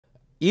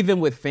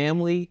even with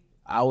family,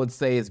 I would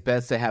say it's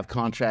best to have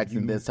contracts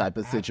in this type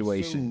of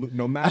situation.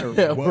 No matter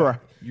what, Right.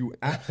 you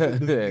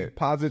absolutely,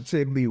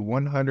 positively,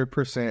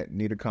 100%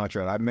 need a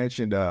contract. I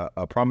mentioned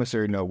a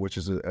promissory note, which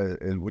is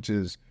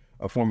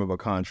a form of a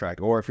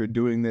contract. Or if you're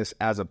doing this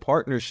as a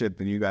partnership,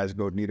 then you guys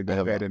need to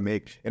go ahead and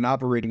make an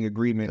operating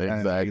agreement.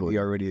 Exactly. As we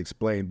already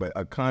explained, but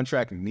a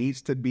contract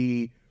needs to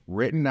be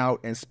written out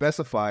and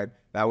specified.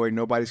 That way,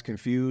 nobody's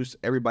confused.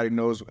 Everybody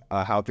knows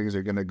how things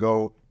are going to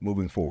go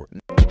moving forward.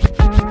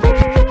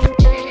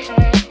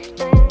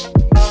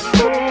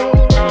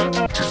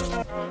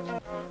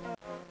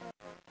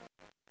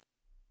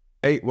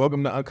 Hey,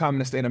 welcome to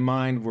Uncommon State of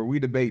Mind, where we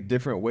debate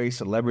different ways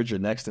to leverage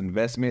your next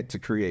investment to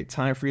create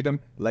time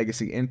freedom,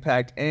 legacy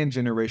impact, and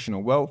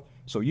generational wealth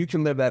so you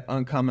can live that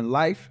uncommon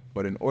life.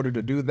 But in order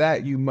to do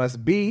that, you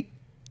must be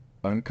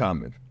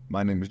uncommon.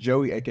 My name is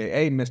Joey,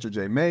 a.k.a. Mr.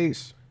 J.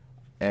 Mays.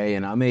 Hey,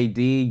 and I'm AD,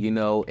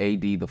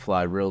 AD the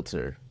Fly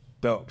Realtor.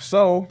 Dope.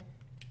 So,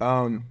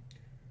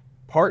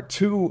 part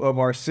 2 of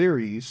our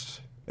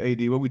series, AD,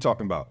 what are we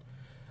talking about?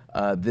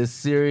 This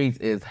series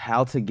is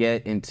how to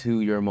get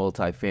into your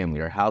multifamily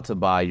or how to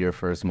buy your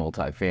first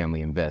multifamily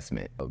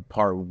investment.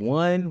 Part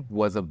 1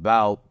 was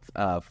about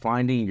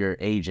finding your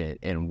agent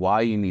and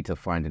why you need to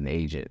find an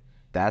agent.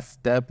 That's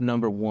step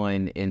number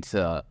 1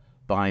 into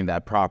buying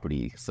that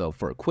property. So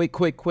for a quick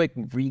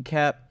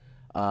recap,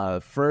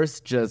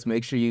 first, just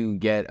make sure you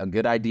get a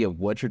good idea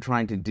of what you're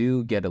trying to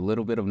do, get a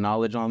little bit of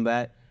knowledge on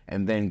that,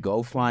 and then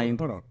go find...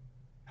 Hold on.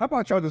 How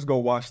about y'all just go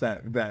watch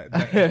that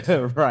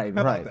Right.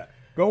 That?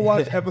 Go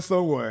watch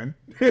episode 1.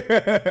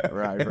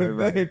 Right.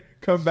 Then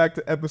come back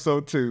to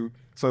episode 2.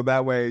 So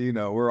that way,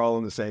 we're all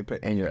on the same page.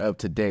 And you're up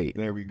to date.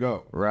 There we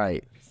go.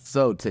 Right.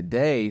 So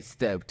today,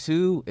 step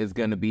 2 is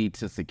going to be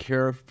to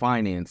secure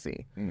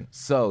financing.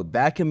 So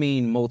that can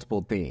mean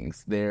multiple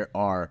things. There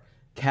are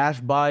cash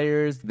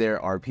buyers.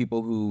 There are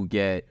people who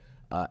get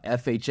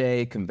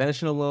FHA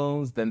conventional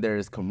loans. Then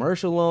there's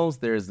commercial loans.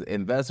 There's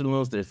investor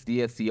loans. There's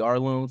DSCR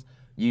loans.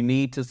 You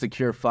need to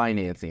secure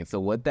financing.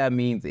 So what that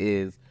means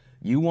is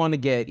you want to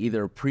get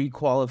either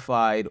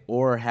pre-qualified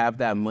or have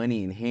that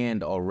money in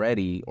hand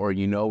already, or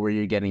where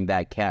you're getting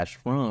that cash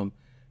from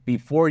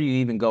before you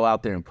even go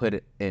out there and put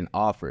it in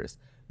offers,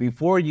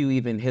 before you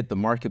even hit the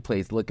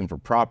marketplace looking for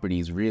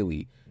properties,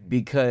 really,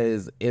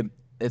 because it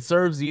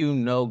serves you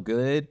no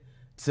good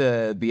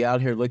to be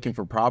out here looking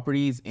for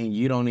properties and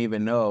you don't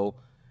even know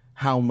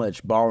how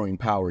much borrowing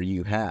power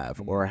you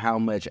have or how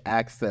much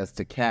access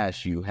to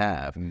cash you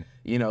have.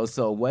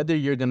 So whether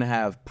you're going to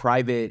have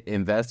private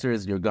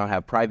investors, you're going to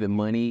have private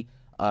money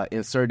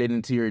inserted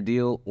into your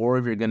deal, or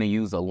if you're going to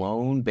use a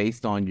loan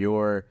based on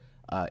your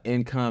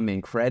income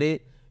and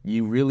credit,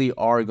 you really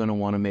are going to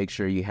want to make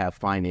sure you have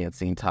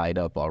financing tied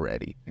up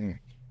already.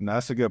 No,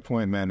 that's a good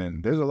point, man.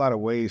 And there's a lot of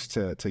ways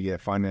to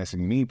get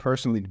financing. Me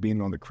personally,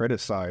 being on the credit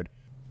side,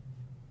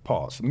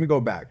 pause. Let me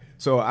go back.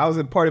 So I was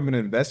a part of an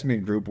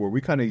investment group where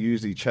we kind of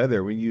used each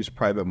other. We used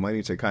private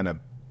money to kind of,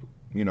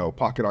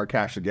 pocket our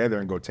cash together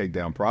and go take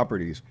down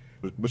properties,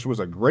 which was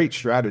a great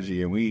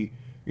strategy. And we,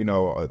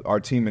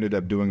 our team ended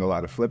up doing a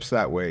lot of flips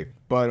that way.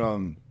 But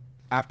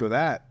after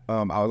that,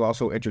 I was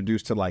also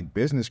introduced to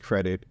business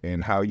credit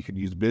and how you could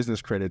use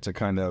business credit to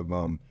kind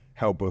of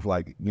help with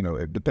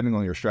depending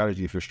on your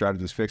strategy. If your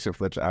strategy is fix and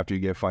flips after you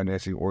get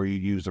financing, or you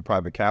use the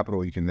private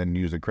capital, you can then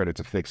use the credit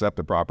to fix up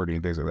the property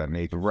and things of that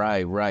nature.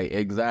 Right.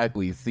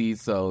 Exactly. See,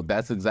 so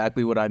that's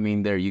exactly what I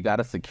mean there. You got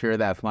to secure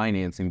that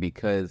financing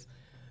because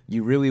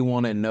you really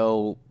want to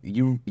know,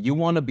 you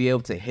want to be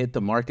able to hit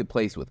the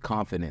marketplace with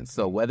confidence.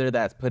 So whether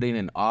that's putting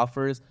in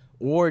offers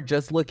or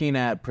just looking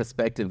at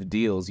prospective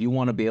deals, you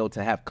want to be able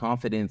to have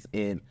confidence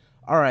in,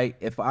 all right,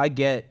 if I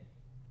get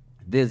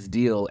this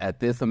deal at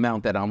this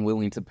amount that I'm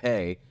willing to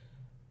pay,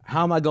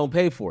 how am I going to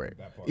pay for it?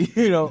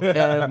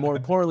 And more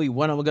importantly,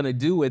 what am I going to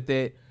do with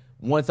it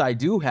once I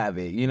do have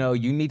it?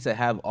 You need to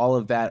have all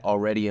of that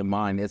already in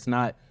mind.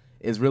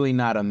 It's really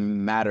not a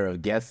matter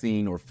of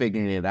guessing or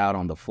figuring it out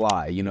on the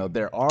fly.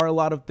 There are a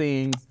lot of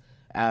things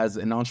as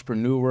an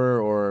entrepreneur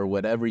or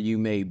whatever you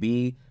may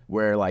be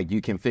where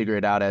you can figure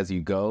it out as you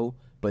go.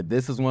 But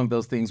this is one of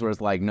those things where it's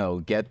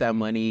no, get that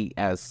money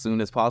as soon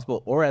as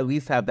possible, or at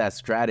least have that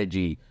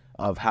strategy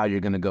of how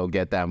you're going to go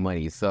get that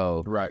money.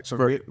 So right. So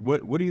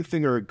what do you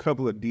think are a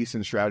couple of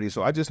decent strategies?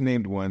 So I just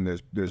named one.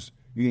 There's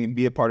you can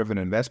be a part of an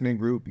investment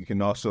group. You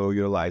can also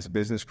utilize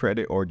business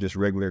credit or just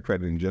regular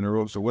credit in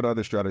general. So what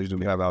other strategies do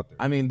we have out there?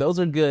 I mean, those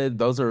are good.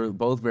 Those are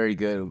both very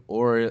good.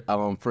 Or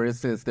for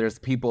instance, there's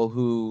people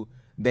who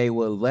they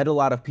will let a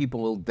lot of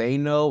people they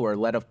know or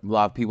let a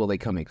lot of people they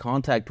come in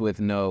contact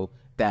with know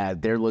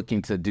that they're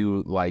looking to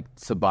do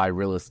to buy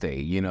real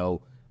estate.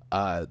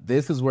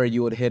 This is where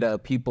you would hit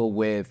up people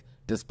with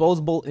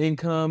disposable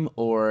income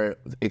or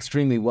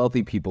extremely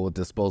wealthy people with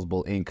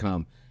disposable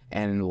income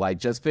and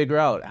just figure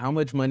out how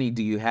much money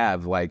do you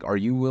have? Are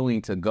you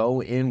willing to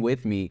go in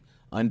with me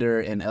under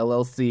an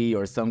LLC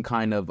or some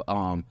kind of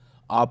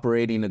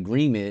operating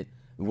agreement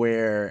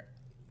where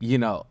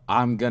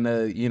I'm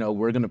gonna,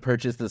 we're gonna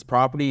purchase this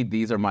property.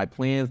 These are my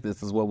plans.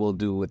 This is what we'll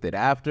do with it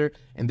after.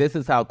 And this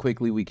is how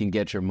quickly we can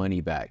get your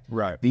money back.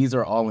 Right. These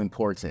are all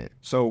important.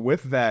 So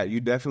with that, you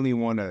definitely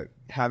want to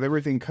have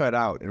everything cut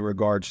out in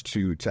regards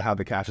to how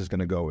the cash is going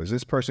to go. Is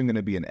this person going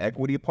to be an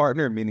equity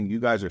partner, meaning you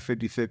guys are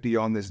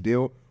 50-50 on this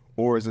deal?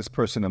 Or is this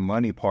person a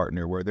money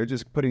partner where they're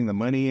just putting the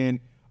money in?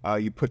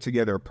 You put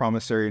together a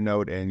promissory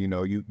note and,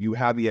 you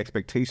have the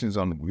expectations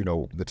on,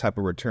 the type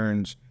of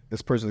returns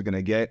this person is going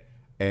to get.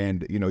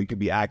 And, you can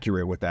be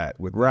accurate with that.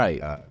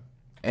 Right.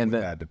 And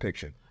that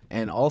depiction.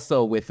 And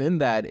also within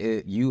that,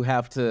 it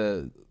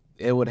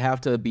would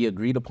have to be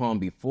agreed upon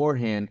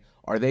beforehand.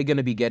 Are they going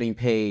to be getting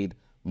paid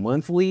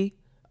monthly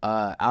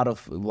are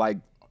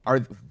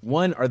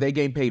they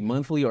getting paid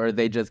monthly, or are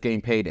they just getting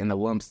paid in a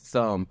lump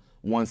sum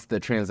once the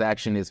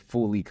transaction is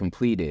fully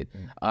completed?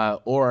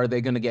 Or are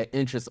they going to get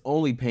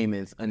interest-only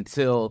payments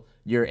until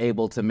you're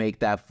able to make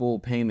that full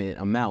payment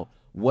amount?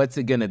 What's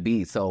it going to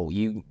be? So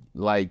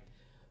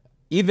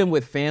even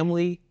with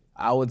family,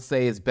 I would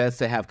say it's best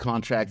to have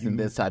contracts in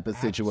this type of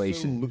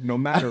situation. No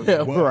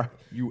matter what,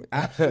 you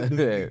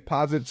absolutely,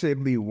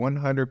 positively,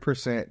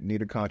 100%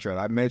 need a contract.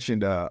 I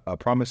mentioned a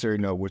promissory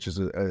note, which is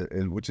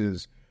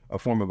a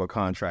form of a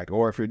contract.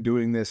 Or if you're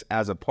doing this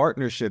as a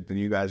partnership, then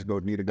you guys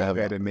need to go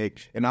ahead and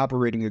make an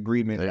operating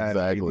agreement,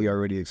 as we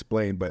already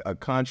explained. But a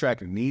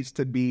contract needs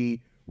to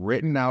be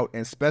written out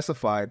and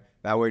specified.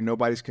 That way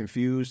nobody's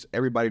confused.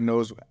 Everybody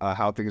knows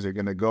how things are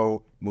going to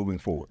go moving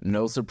forward.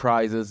 No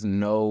surprises,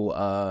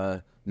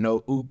 no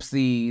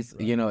oopsies.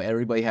 Right.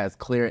 Everybody has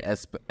clear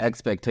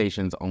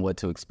expectations on what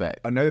to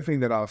expect. Another thing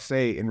that I'll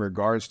say in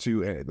regards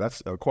to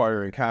that's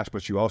acquiring cash,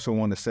 but you also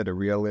want to set a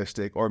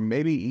realistic, or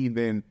maybe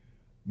even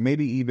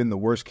the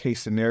worst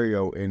case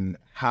scenario in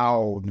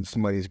how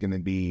somebody's going to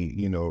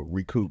be,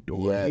 recouped,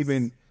 or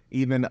even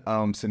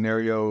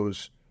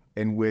scenarios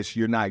in which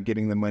you're not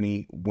getting the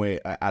money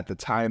at the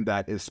time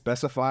that is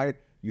specified.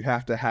 You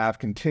have to have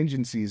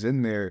contingencies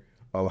in there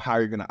of how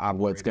you're going to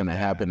operate. What's going to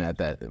happen at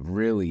that,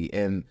 really.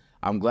 And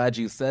I'm glad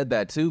you said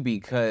that too,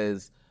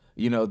 because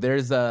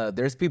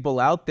there's people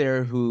out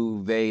there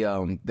who they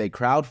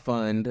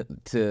crowdfund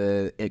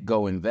to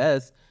go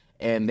invest,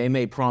 and they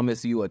may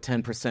promise you a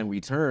 10%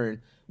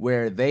 return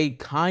where they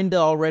kind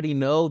of already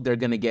know they're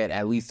going to get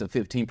at least a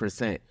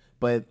 15%,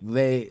 but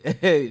they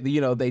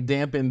they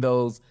dampen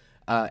those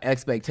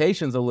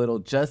expectations a little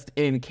just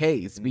in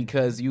case,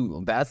 because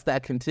that's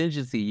that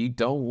contingency. You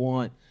don't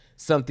want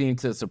something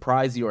to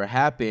surprise you or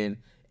happen,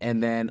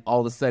 and then all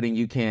of a sudden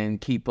you can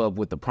keep up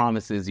with the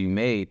promises you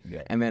made.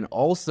 Yeah. And then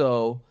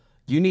also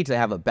you need to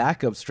have a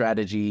backup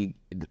strategy,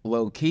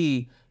 low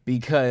key,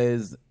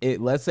 because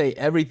let's say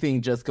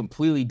everything just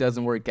completely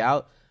doesn't work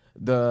out.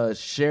 The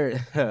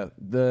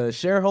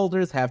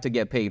shareholders have to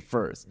get paid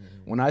first.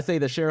 Mm-hmm. When I say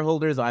the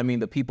shareholders, I mean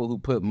the people who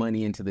put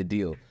money into the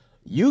deal.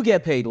 You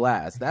get paid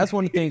last. That's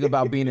one thing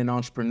about being an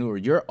entrepreneur.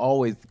 You're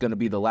always going to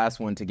be the last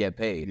one to get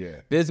paid.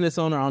 Yeah. Business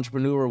owner,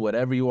 entrepreneur,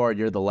 whatever you are,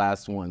 you're the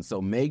last one. So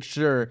make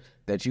sure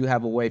that you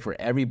have a way for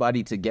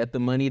everybody to get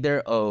the money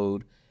they're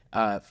owed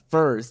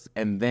first,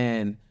 and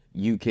then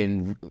you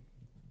can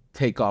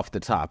take off the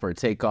top, or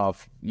take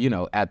off,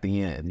 at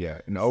the end.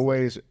 Yeah, and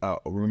always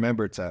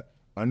remember to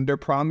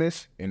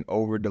under-promise and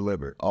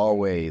over-deliver.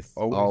 Always.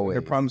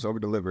 Under-promise,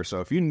 over-deliver.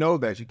 So if you know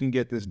that you can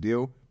get this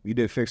deal, we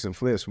did fix and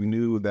flips. We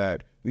knew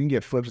that we can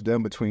get flips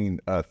done between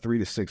 3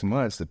 to 6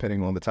 months,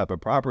 depending on the type of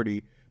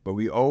property. But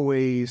we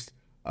always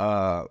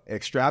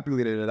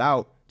extrapolated it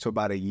out to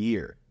about a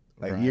year,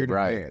 year to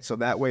advance. So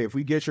that way, if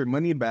we get your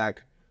money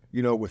back,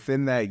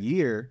 within that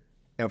year,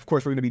 and of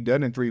course we're going to be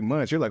done in 3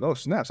 months, you're like, oh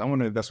snaps, I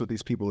want to invest with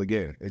these people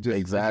again. It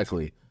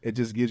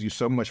just gives you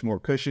so much more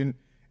cushion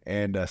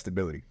and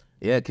stability.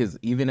 Yeah, because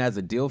even as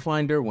a deal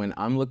finder, when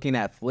I'm looking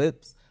at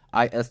flips,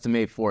 I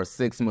estimate for a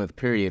 6-month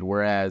period,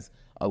 whereas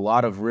a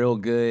lot of real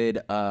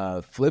good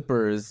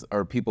flippers,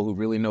 or people who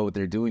really know what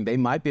they're doing, they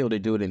might be able to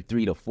do it in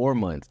 3 to 4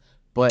 months.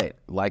 But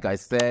like I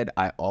said,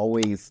 I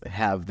always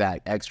have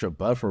that extra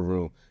buffer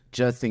room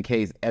just in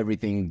case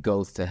everything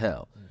goes to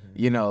hell.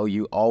 Mm-hmm.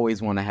 You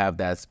always want to have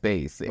that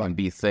space and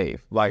be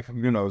safe. Like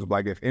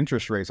if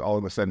interest rates all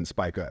of a sudden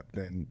spike up,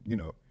 then,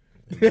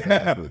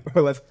 Exactly.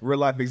 Real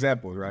life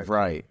examples, right?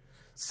 Right.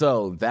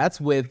 So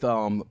that's with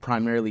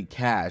primarily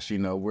cash.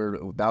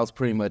 That was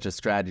pretty much a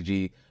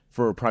strategy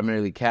for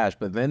primarily cash.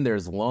 But then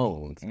there's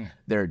loans.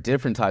 There are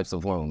different types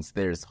of loans.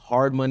 There's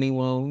hard money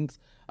loans.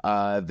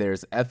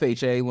 There's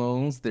FHA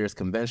loans. There's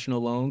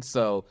conventional loans.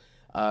 So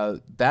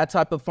that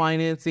type of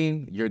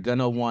financing, you're going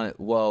to want,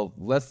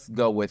 let's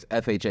go with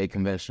FHA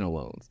conventional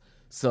loans.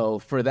 So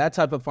for that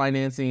type of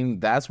financing,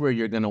 that's where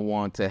you're going to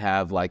want to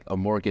have like a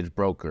mortgage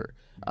broker.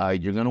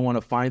 You're going to want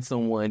to find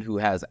someone who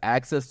has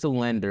access to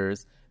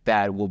lenders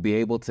that will be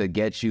able to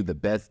get you the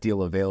best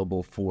deal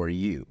available for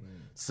you.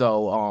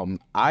 So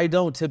I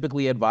don't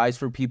typically advise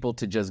for people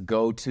to just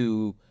go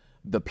to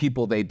the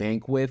people they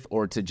bank with,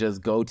 or to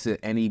just go to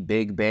any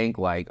big bank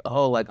I'm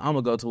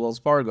gonna go to Wells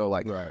Fargo.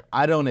 Right.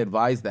 I don't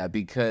advise that,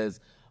 because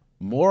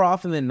more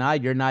often than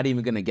not, you're not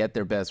even gonna get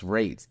their best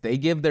rates. They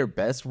give their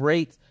best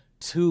rates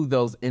to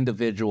those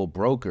individual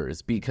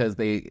brokers, because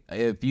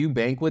if you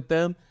bank with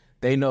them,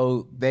 they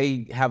know,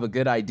 they have a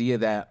good idea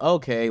that,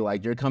 okay,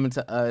 like you're coming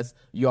to us,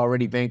 you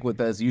already bank with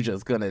us, you're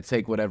just gonna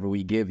take whatever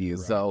we give you.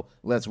 Right. So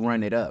let's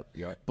run it up.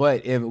 Yep.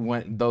 But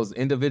when those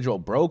individual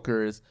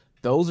brokers,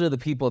 those are the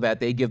people that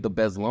they give the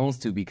best loans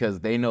to, because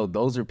they know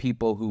those are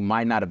people who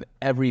might not have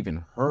ever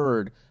even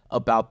heard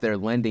about their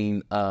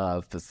lending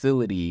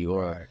facility,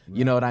 or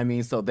you know what I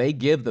mean? So they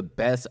give the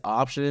best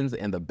options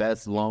and the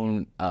best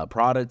loan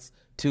products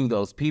to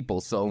those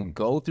people. So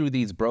go through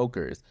these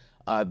brokers.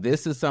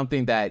 This is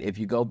something that if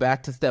you go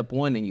back to step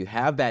one and you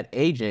have that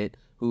agent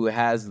who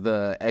has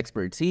the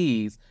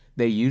expertise,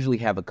 they usually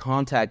have a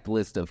contact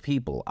list of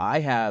people. I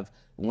have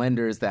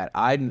lenders that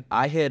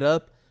I hit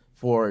up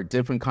for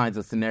different kinds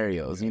of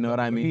scenarios. You know what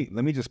I mean?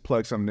 Let me just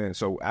plug something in.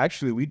 So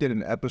actually, we did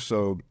an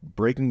episode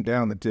breaking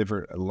down the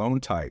different loan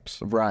types.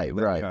 Right.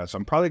 So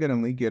I'm probably going to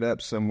link it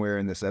up somewhere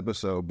in this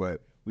episode,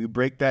 but we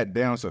break that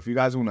down. So if you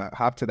guys want to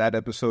hop to that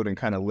episode and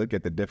kind of look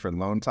at the different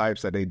loan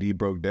types that AD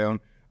broke down,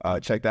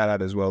 check that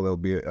out as well. There'll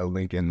be a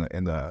link in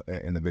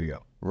the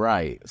video.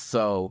 Right.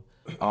 So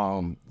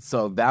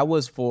that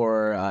was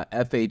for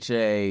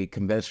FHA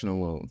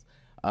conventional loans.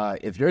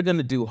 If you're going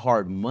to do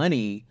hard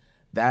money,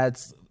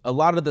 that's a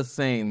lot of the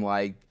same.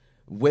 Like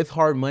with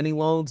hard money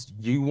loans,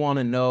 you want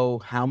to know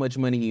how much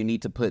money you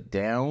need to put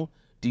down.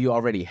 Do you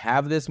already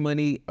have this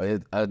money?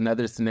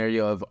 Another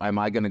scenario of, am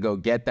I going to go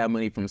get that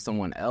money from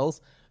someone else?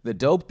 The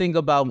dope thing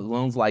about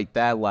loans like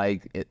that,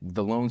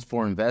 the loans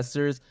for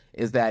investors,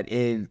 is that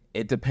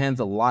it depends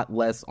a lot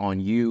less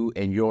on you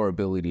and your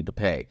ability to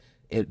pay.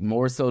 It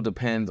more so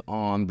depends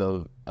on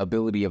the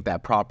ability of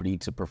that property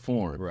to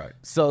perform. Right.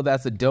 So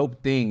that's a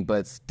dope thing,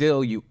 but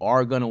still you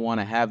are going to want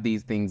to have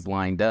these things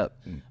lined up.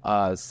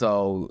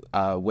 So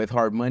with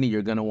hard money,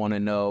 you're going to want to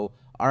know,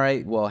 all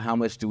right, well, how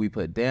much do we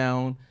put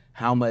down?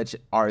 How much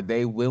are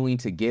they willing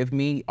to give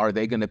me? Are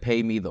they going to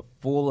pay me the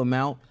full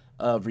amount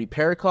of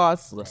repair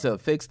costs to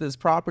fix this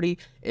property?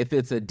 If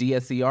it's a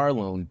DSCR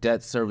loan,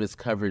 debt service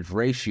coverage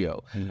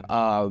ratio,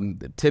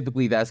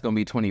 typically that's going to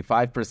be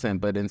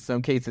 25%, but in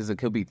some cases it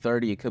could be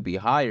 30, it could be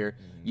higher.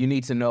 You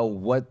need to know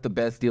what the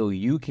best deal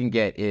you can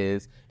get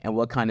is, and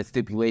what kind of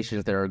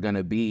stipulations there are going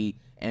to be,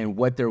 and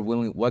what they're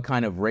willing, what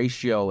kind of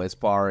ratio as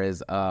far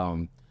as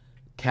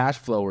cash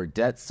flow or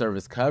debt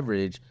service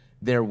coverage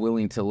they're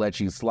willing to let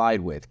you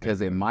slide with,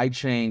 because it might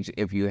change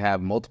if you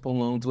have multiple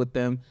loans with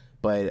them.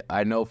 But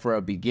I know for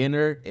a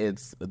beginner,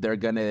 they're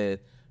gonna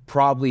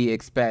probably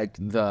expect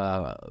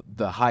the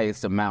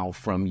highest amount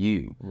from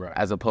you,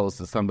 as opposed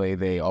to somebody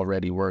they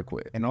already work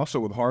with. And also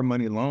with hard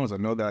money loans, I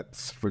know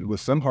that with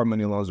some hard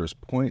money loans, there's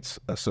points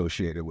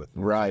associated with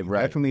them. Right.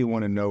 Definitely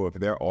want to know if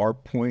there are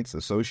points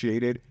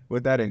associated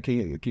with that. And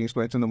can you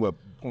explain to them what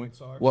points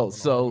are? Well,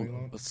 so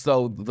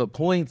the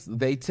points,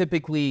 they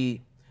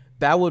typically,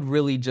 that would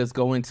really just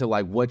go into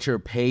like what your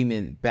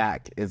payment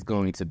back is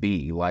going to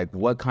be. Like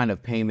what kind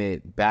of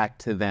payment back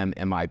to them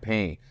am I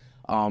paying?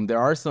 There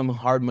are some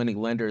hard money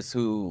lenders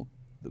who,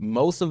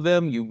 most of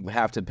them you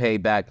have to pay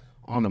back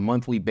on a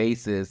monthly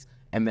basis.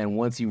 And then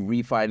once you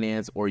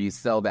refinance or you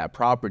sell that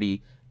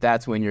property,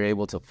 that's when you're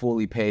able to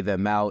fully pay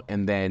them out.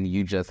 And then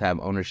you just have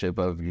ownership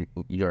of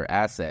your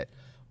asset.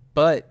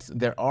 But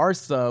there are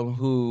some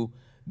who,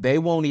 they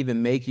won't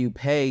even make you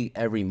pay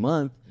every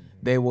month.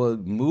 They will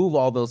move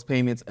all those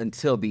payments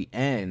until the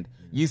end.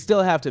 You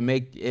still have to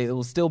it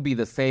will still be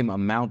the same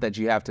amount that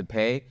you have to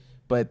pay,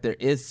 but there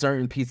is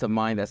certain peace of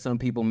mind that some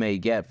people may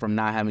get from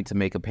not having to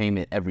make a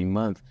payment every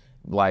month.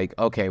 Like,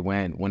 okay,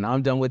 when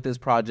I'm done with this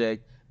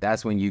project,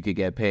 that's when you could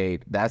get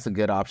paid. That's a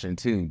good option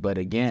too. But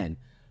again,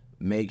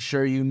 make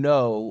sure you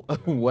know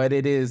what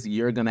it is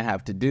you're going to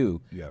have to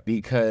do,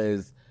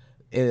 because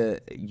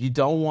you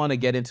don't want to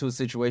get into a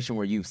situation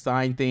where you've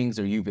signed things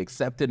or you've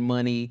accepted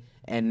money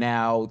and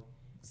now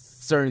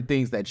certain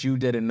things that you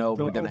didn't know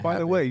were going to happen. By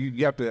the way,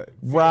 you have to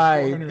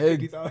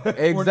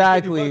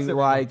exactly,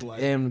 like,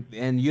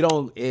 and you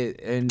don't.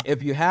 And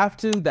if you have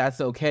to, that's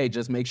okay.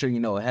 Just make sure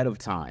you know ahead of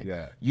time.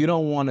 Yeah. You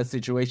don't want a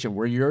situation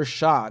where you're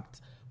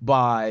shocked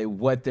by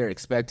what they're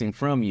expecting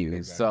from you.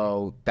 Exactly.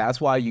 So that's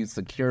why you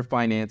secure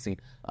financing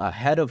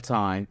ahead of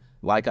time.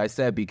 Like I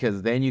said,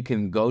 because then you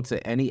can go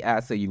to any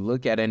asset, you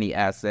look at any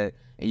asset,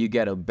 and you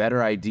get a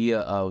better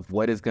idea of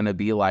what it's going to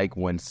be like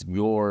once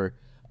you're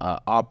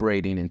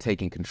operating and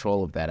taking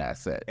control of that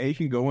asset. And you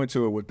can go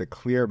into it with a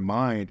clear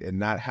mind and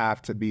not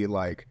have to be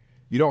like,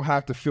 you don't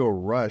have to feel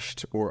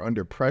rushed or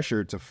under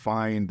pressure to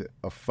find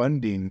a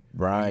funding.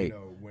 Right.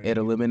 It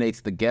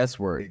eliminates the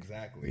guesswork.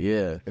 Exactly.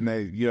 Yeah. And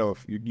then,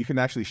 you can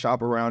actually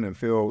shop around and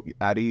feel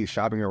at ease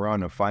shopping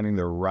around and finding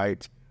the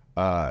right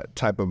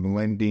type of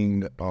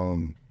lending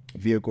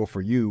vehicle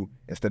for you,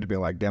 instead of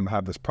being like, damn, I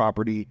have this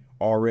property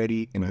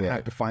already and I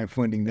have to find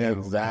funding now.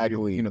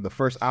 Exactly. The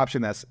first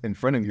option that's in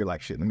front of you, you're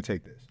like, shit, let me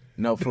take this.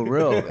 No, for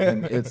real.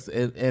 And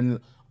and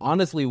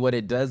honestly, what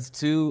it does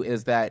too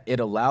is that it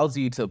allows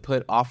you to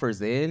put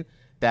offers in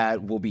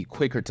that will be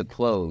quicker to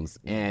close.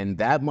 And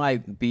that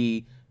might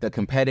be the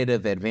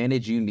competitive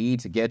advantage you need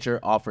to get your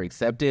offer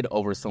accepted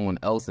over someone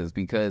else's,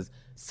 because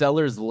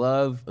sellers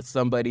love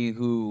somebody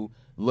who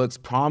looks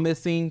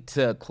promising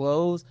to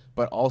close,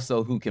 but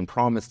also who can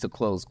promise to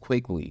close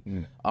quickly.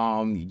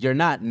 You're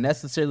not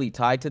necessarily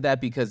tied to that,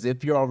 because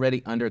if you're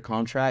already under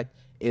contract,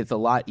 it's a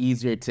lot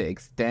easier to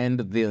extend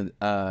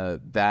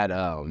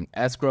the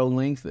escrow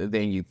length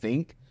than you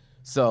think.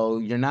 So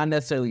you're not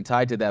necessarily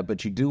tied to that,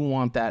 but you do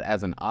want that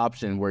as an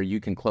option where you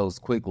can close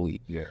quickly.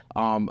 Yeah.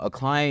 A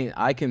client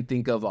I can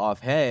think of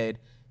offhead,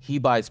 he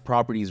buys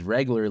properties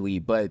regularly,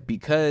 but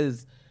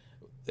because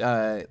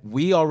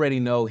we already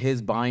know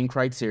his buying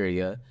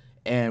criteria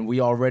and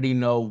we already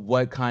know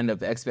what kind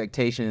of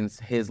expectations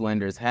his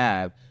lenders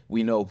have,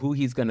 we know who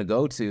he's going to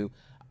go to,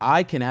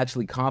 I can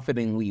actually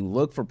confidently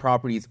look for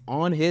properties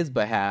on his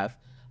behalf.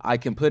 I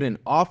can put in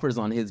offers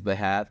on his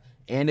behalf.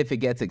 And if it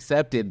gets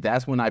accepted,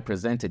 that's when I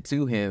present it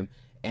to him,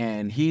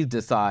 and he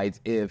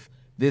decides if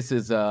this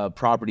is a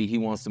property he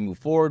wants to move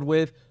forward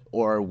with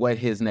or what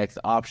his next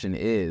option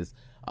is.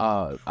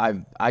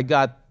 I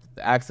got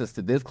access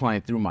to this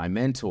client through my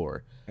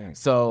mentor.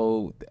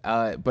 So,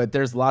 but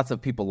there's lots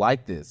of people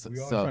like this. We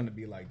all trying to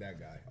be like that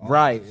guy.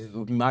 Right,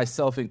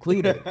 myself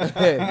included.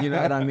 You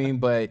know what I mean?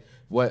 But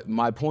what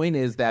my point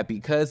is that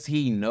because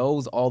he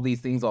knows all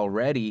these things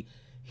already,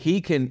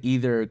 he can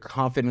either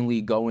confidently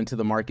go into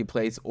the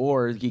marketplace,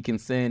 or he can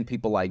send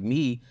people like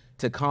me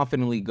to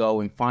confidently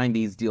go and find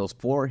these deals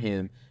for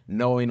him,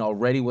 knowing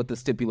already what the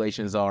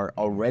stipulations are,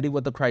 already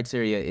what the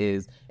criteria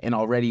is, and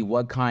already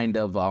what kind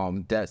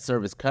of debt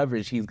service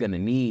coverage he's going to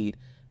need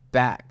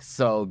back.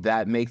 So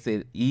that makes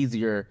it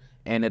easier,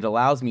 and it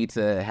allows me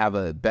to have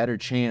a better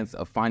chance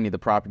of finding the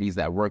properties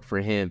that work for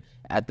him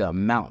at the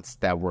amounts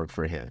that work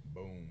for him.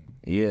 Boom.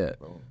 Yeah.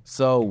 Boom.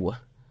 So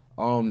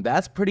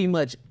that's pretty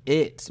much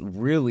it,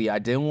 really. I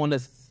didn't want to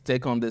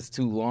stick on this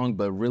too long,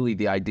 but really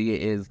the idea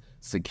is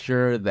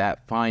secure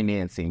that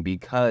financing,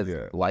 because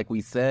like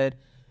we said,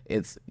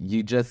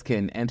 you just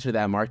can enter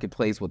that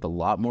marketplace with a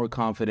lot more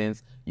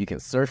confidence. You can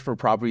search for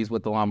properties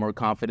with a lot more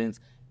confidence,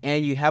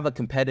 and you have a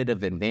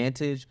competitive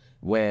advantage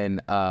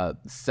when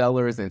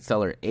sellers and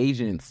seller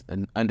agents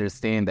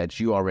understand that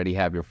you already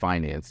have your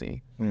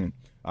financing.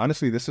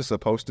 Honestly, this is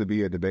supposed to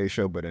be a debate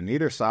show, but on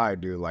either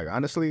side, dude, like,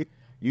 honestly,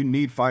 you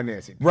need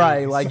financing.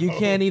 Right, like you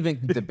can't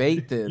even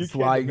debate this.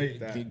 Like,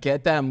 debate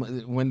get that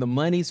when the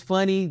money's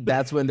funny,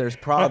 that's when there's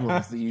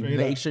problems. You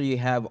make sure you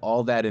have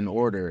all that in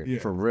order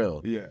for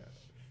real. Yeah.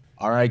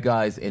 All right,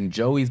 guys, and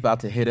Joey's about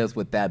to hit us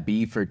with that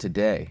B for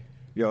today.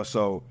 Yo,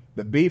 so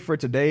the B for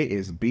today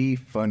is be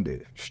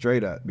funded,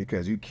 straight up,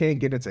 because you can't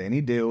get into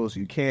any deals.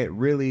 You can't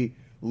really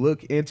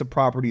look into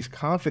properties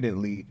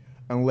confidently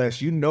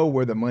unless you know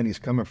where the money's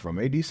coming from.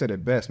 AD said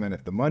it best, man.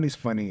 If the money's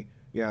funny,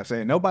 you know what I'm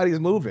saying? Nobody's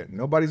moving.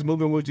 Nobody's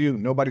moving with you.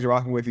 Nobody's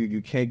rocking with you.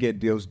 You can't get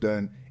deals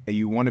done, and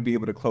you want to be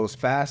able to close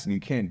fast, and you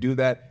can't do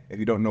that if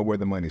you don't know where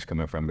the money's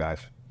coming from, guys.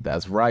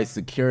 That's right.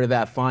 Secure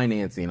that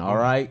financing, all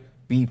right?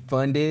 Be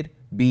funded,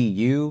 be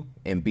you,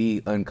 and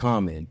be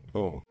uncommon.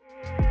 Oh.